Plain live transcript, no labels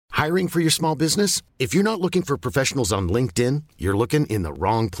Hiring for your small business? If you're not looking for professionals on LinkedIn, you're looking in the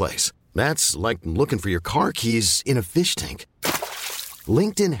wrong place. That's like looking for your car keys in a fish tank.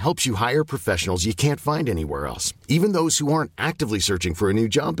 LinkedIn helps you hire professionals you can't find anywhere else, even those who aren't actively searching for a new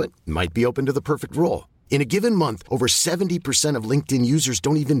job but might be open to the perfect role. In a given month, over 70% of LinkedIn users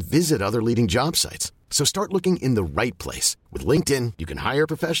don't even visit other leading job sites. So start looking in the right place. With LinkedIn, you can hire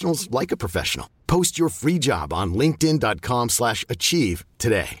professionals like a professional. Post your free job on linkedin.com/achieve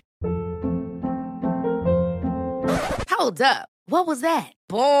today. Hold up. What was that?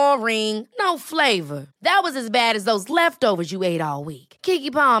 Boring. No flavor. That was as bad as those leftovers you ate all week.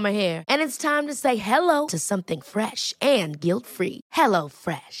 Keke Palmer here. And it's time to say hello to something fresh and guilt-free. Hello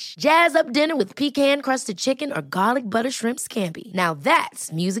Fresh. Jazz up dinner with pecan-crusted chicken or garlic butter shrimp scampi. Now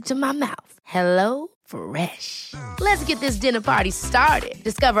that's music to my mouth. Hello Fresh. Let's get this dinner party started.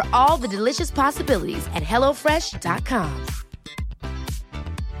 Discover all the delicious possibilities at hellofresh.com.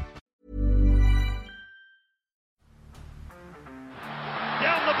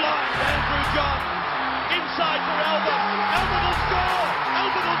 Down the blind, Andrew John. Inside for Albert. Albert will score.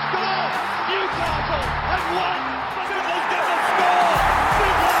 Albert will score. Newcastle have won. Fiddler's going to score.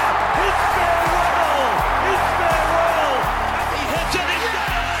 Fiddler, it's farewell. It's farewell. And he hits it. He's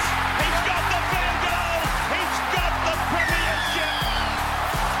got it. He's got the field goal. He's got the premiership.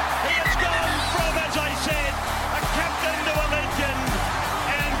 He has gone from, as I said, a captain to a legend.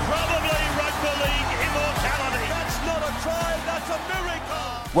 And probably rugby league immortality. That's not a try. That's a miracle.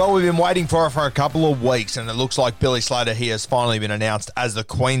 Well, we've been waiting for it for a couple of weeks, and it looks like Billy Slater here has finally been announced as the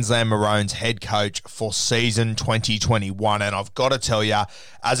Queensland Maroons head coach for season 2021. And I've got to tell you,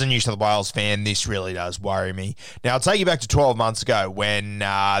 as a New South Wales fan, this really does worry me. Now, I'll take you back to 12 months ago when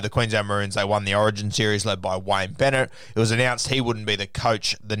the Queensland Maroons, they won the Origin Series led by Wayne Bennett. It was announced he wouldn't be the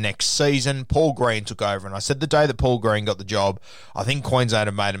coach the next season. Paul Green took over, and I said the day that Paul Green got the job, I think Queensland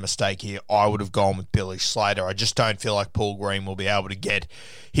have made a mistake here. I would have gone with Billy Slater. I just don't feel like Paul Green will be able to get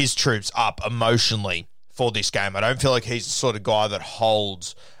his troops up emotionally for this game. I don't feel like he's the sort of guy that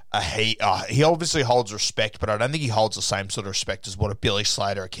holds he obviously holds respect, but I don't think he holds the same sort of respect as what a Billy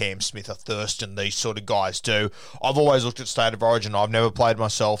Slater, a Cam Smith, a Thurston, these sort of guys do. I've always looked at State of Origin. I've never played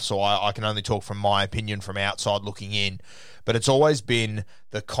myself, so I can only talk from my opinion from outside looking in. But it's always been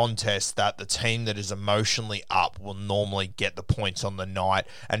the contest that the team that is emotionally up will normally get the points on the night.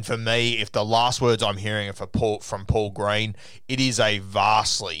 And for me, if the last words I'm hearing are from Paul Green, it is a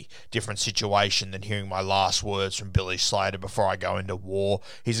vastly different situation than hearing my last words from Billy Slater before I go into war.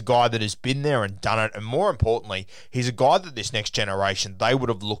 He's a guy that has been there and done it. And more importantly, he's a guy that this next generation, they would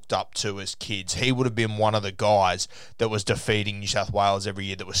have looked up to as kids. He would have been one of the guys that was defeating New South Wales every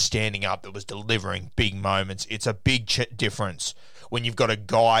year, that was standing up, that was delivering big moments. It's a big difference when you've got a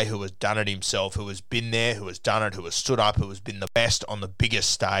guy who has done it himself, who has been there, who has done it, who has stood up, who has been the best on the biggest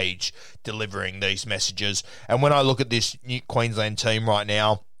stage delivering these messages. And when I look at this new Queensland team right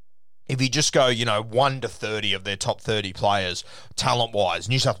now, if you just go, 1 to 30 of their top 30 players, talent-wise,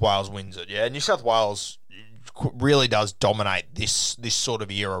 New South Wales wins it. Yeah, New South Wales really does dominate this sort of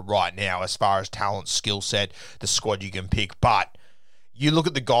era right now as far as talent, skill set, the squad you can pick. But you look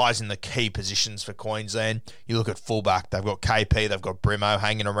at the guys in the key positions for Queensland. You look at fullback, they've got KP, they've got Brimo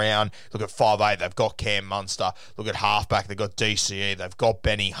hanging around. Look at 5'8", they've got Cam Munster. Look at halfback, they've got DCE, they've got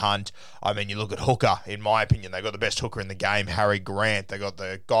Benny Hunt. I mean, you look at hooker, in my opinion, they've got the best hooker in the game, Harry Grant. They've got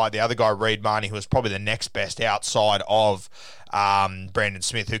the other guy, Reid Marnie, who was probably the next best outside of Brandon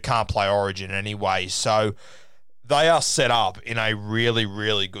Smith, who can't play Origin anyway. So they are set up in a really,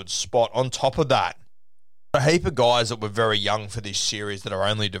 really good spot. On top of that, a heap of guys that were very young for this series that are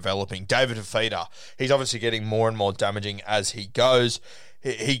only developing. David Fifita, he's obviously getting more and more damaging as he goes.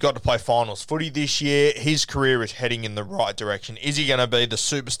 He got to play finals footy this year. His career is heading in the right direction. Is he going to be the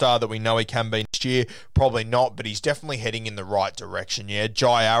superstar that we know he can be next year? Probably not, but he's definitely heading in the right direction. Yeah,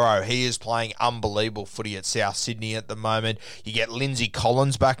 Jai Arrow, he is playing unbelievable footy at South Sydney at the moment. You get Lindsay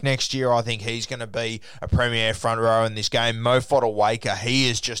Collins back next year. I think he's going to be a premier front row in this game. Mo Fotuaika, he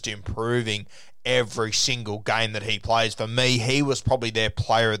is just improving every single game that he plays. For me, he was probably their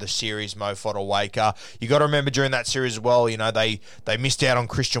player of the series, Mo Fotuaika. You got to remember during that series as well, they missed out on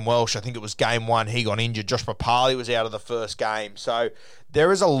Christian Welsh. I think it was game 1. He got injured. Josh Papali was out of the first game. So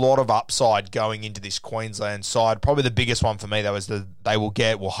there is a lot of upside going into this Queensland side. Probably the biggest one for me, though, is that they will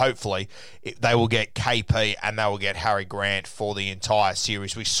get KP and they will get Harry Grant for the entire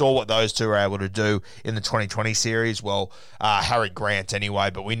series. We saw what those two were able to do in the 2020 series. Well, Harry Grant anyway,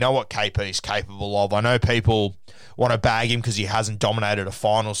 but we know what KP is capable of. I know people want to bag him because he hasn't dominated a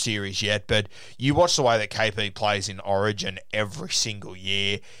final series yet, but you watch the way that KP plays in Origin every single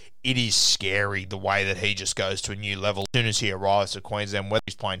year. it is scary the way that he just goes to a new level as soon as he arrives to Queensland, whether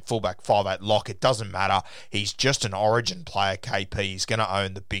he's playing fullback, 5'8", lock, it doesn't matter. He's just an origin player, KP. He's going to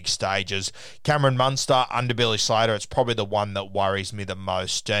own the big stages. Cameron Munster, under Billy Slater, it's probably the one that worries me the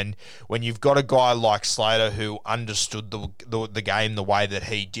most. And when you've got a guy like Slater who understood the game the way that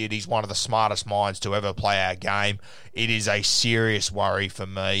he did, he's one of the smartest minds to ever play our game. It is a serious worry for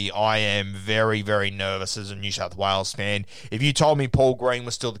me. I am very, very nervous as a New South Wales fan. If you told me Paul Green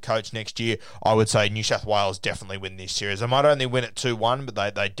was still the coach next year, I would say New South Wales definitely win this series. They might only win it 2-1,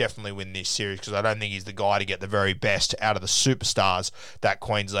 but they definitely win this series because I don't think he's the guy to get the very best out of the superstars that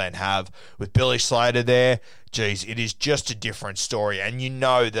Queensland have. With Billy Slater there, geez, it is just a different story. And you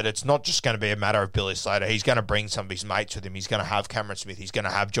know that it's not just going to be a matter of Billy Slater. He's going to bring some of his mates with him. He's going to have Cameron Smith. He's going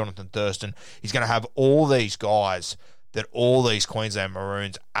to have Jonathan Thurston. He's going to have all these guys that all these Queensland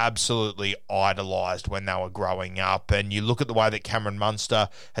Maroons absolutely idolised when they were growing up. And you look at the way that Cameron Munster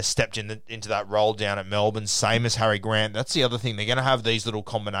has stepped into that role down at Melbourne, same as Harry Grant. That's the other thing. They're going to have these little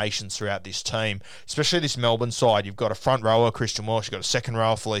combinations throughout this team, especially this Melbourne side. You've got a front rower, Christian Welch. You've got a second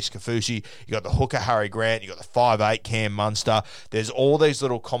rower, Felice Kafusi. You've got the hooker, Harry Grant. You've got the 5'8", Cam Munster. There's all these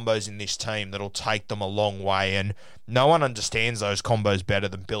little combos in this team that'll take them a long way. And no one understands those combos better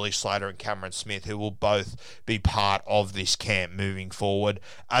than Billy Slater and Cameron Smith, who will both be part of this camp moving forward.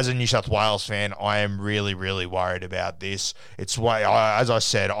 As a New South Wales fan, I am really, really worried about this. As I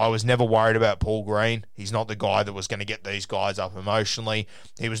said, I was never worried about Paul Green. He's not the guy that was going to get these guys up emotionally.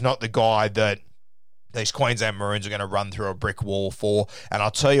 He was not the guy that these Queensland Maroons are going to run through a brick wall for. And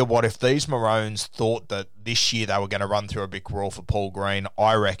I'll tell you what, if these Maroons thought that this year they were going to run through a brick wall for Paul Green,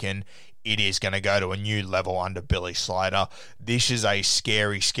 I reckon it is going to go to a new level under Billy Slater. This is a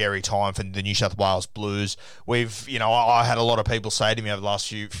scary, scary time for the New South Wales Blues. I had a lot of people say to me over the last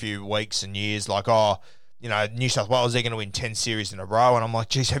few weeks and years, like, New South Wales, they're going to win 10 series in a row. And I'm like,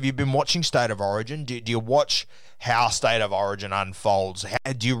 geez, have you been watching State of Origin? Do you watch how State of Origin unfolds?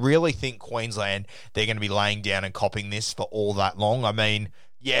 Do you really think Queensland, they're going to be laying down and copying this for all that long? I mean,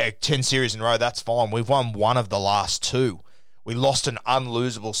 yeah, 10 series in a row, that's fine. We've won one of the last two. We lost an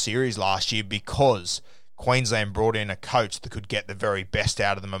unlosable series last year because Queensland brought in a coach that could get the very best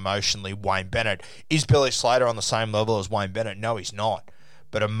out of them emotionally, Wayne Bennett. Is Billy Slater on the same level as Wayne Bennett? No, he's not.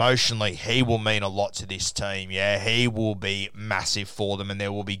 But emotionally, he will mean a lot to this team. Yeah, he will be massive for them, and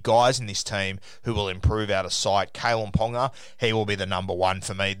there will be guys in this team who will improve out of sight. Kalyn Ponga, he will be the number one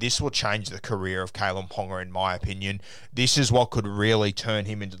for me. This will change the career of Kalyn Ponga, in my opinion. This is what could really turn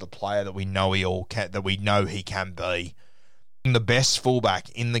him into the player that we know he can be. The best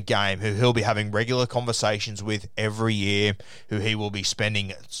fullback in the game, who he'll be having regular conversations with every year, who he will be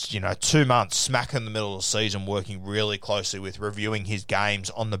spending 2 months smack in the middle of the season working really closely with, reviewing his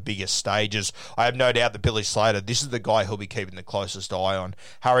games on the biggest stages. I have no doubt that Billy Slater, this is the guy he'll be keeping the closest eye on.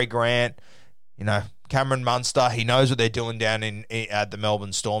 Harry Grant, Cameron Munster, he knows what they're doing down at the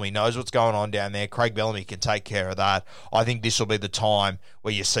Melbourne Storm. He knows what's going on down there. Craig Bellamy can take care of that. I think this will be the time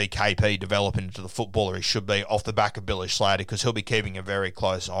where you see KP develop into the footballer he should be off the back of Billy Slater, because he'll be keeping a very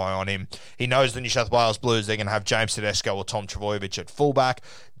close eye on him. He knows the New South Wales Blues, they're going to have James Tedesco or Tom Trbojevic at fullback.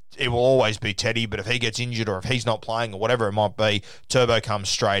 It will always be Teddy, but if he gets injured or if he's not playing or whatever it might be, Turbo comes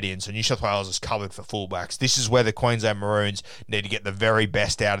straight in. So New South Wales is covered for fullbacks. This is where the Queensland Maroons need to get the very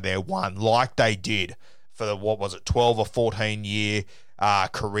best out of their one, like they did for the, 12 or 14 year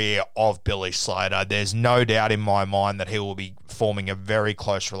career of Billy Slater. There's no doubt in my mind that he will be forming a very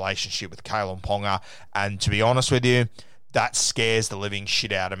close relationship with Kalyn Ponga. And to be honest with you, that scares the living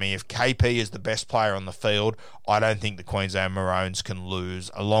shit out of me. If KP is the best player on the field, I don't think the Queensland Maroons can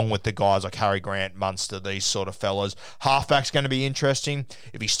lose, along with the guys like Harry Grant, Munster, these sort of fellas. Halfback's going to be interesting.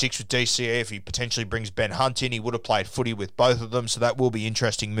 If he sticks with DCE, if he potentially brings Ben Hunt in, he would have played footy with both of them, so that will be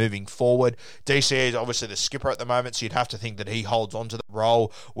interesting moving forward. DCE is obviously the skipper at the moment, so you'd have to think that he holds on to the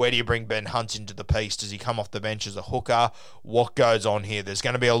role. Where do you bring Ben Hunt into the piece? Does he come off the bench as a hooker? What goes on here? There's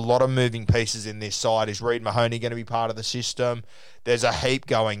going to be a lot of moving pieces in this side. Is Reid Mahoney going to be part of the system? There's a heap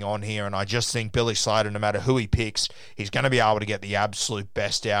going on here, and I just think Billy Slater, no matter who he picks, he's going to be able to get the absolute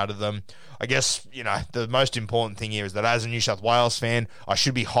best out of them. I guess, the most important thing here is that as a New South Wales fan, I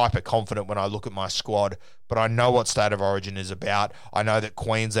should be hyper confident when I look at my squad, but I know what State of Origin is about. I know that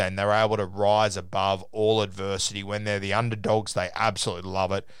Queensland, they're able to rise above all adversity. When they're the underdogs, they absolutely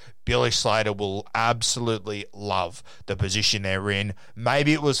love it. Billy Slater will absolutely love the position they're in.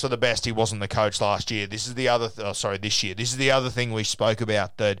 Maybe it was for the best he wasn't the coach last year. This year. This is the other thing we spoke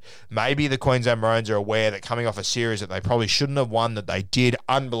about, that maybe the Queensland Maroons are aware that coming off a series that they probably shouldn't have won, that they did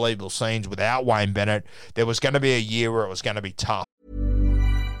unbelievable scenes without Wayne Bennett, there was going to be a year where it was going to be tough.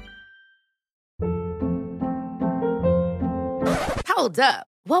 Hold up.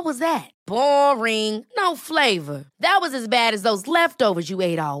 What was that? Boring. No flavor. That was as bad as those leftovers you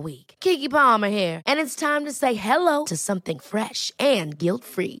ate all week. Keke Palmer here, and it's time to say hello to something fresh and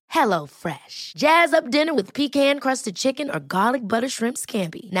guilt-free. Hello Fresh. Jazz up dinner with pecan-crusted chicken or garlic butter shrimp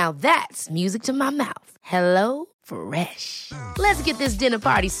scampi. Now that's music to my mouth. Hello Fresh. Let's get this dinner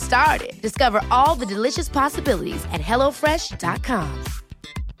party started. Discover all the delicious possibilities at hellofresh.com.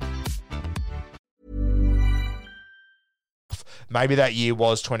 Maybe that year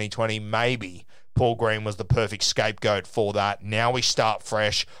was 2020. Maybe Paul Green was the perfect scapegoat for that. Now we start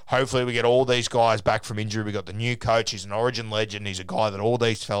fresh. Hopefully we get all these guys back from injury. We got the new coach. He's an Origin legend. He's a guy that all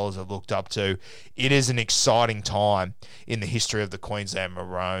these fellas have looked up to. It is an exciting time in the history of the Queensland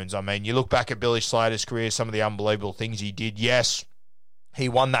Maroons. I mean, you look back at Billy Slater's career, some of the unbelievable things he did. Yes, he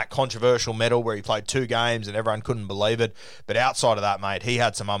won that controversial medal where he played 2 games and everyone couldn't believe it. But outside of that, mate, he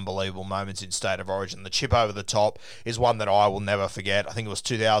had some unbelievable moments in State of Origin. The chip over the top is one that I will never forget. I think it was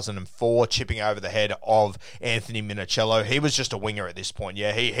 2004, chipping over the head of Anthony Minicello. He was just a winger at this point.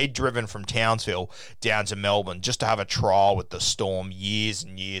 Yeah, he'd driven from Townsville down to Melbourne just to have a trial with the Storm years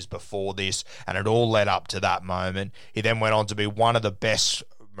and years before this, and it all led up to that moment. He then went on to be one of the best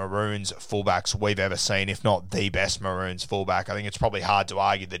Maroons fullbacks we've ever seen, if not the best Maroons fullback. I think it's probably hard to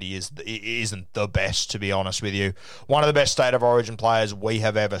argue that he isn't the best, to be honest with you. One of the best State of Origin players we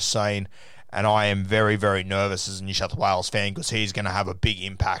have ever seen, and I am very, very nervous as a New South Wales fan because he's going to have a big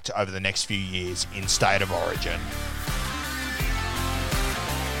impact over the next few years in State of Origin.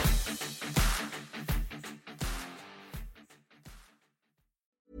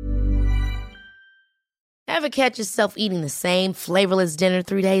 Ever catch yourself eating the same flavorless dinner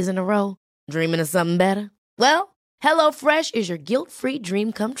 3 days in a row? Dreaming of something better? Well, HelloFresh is your guilt-free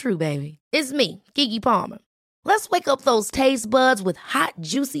dream come true, baby. It's me, Keke Palmer. Let's wake up those taste buds with hot,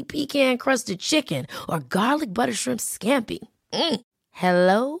 juicy pecan-crusted chicken or garlic butter shrimp scampi.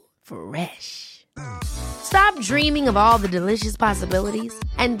 Hello Fresh. Stop dreaming of all the delicious possibilities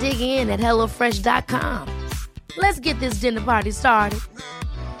and dig in at HelloFresh.com. Let's get this dinner party started.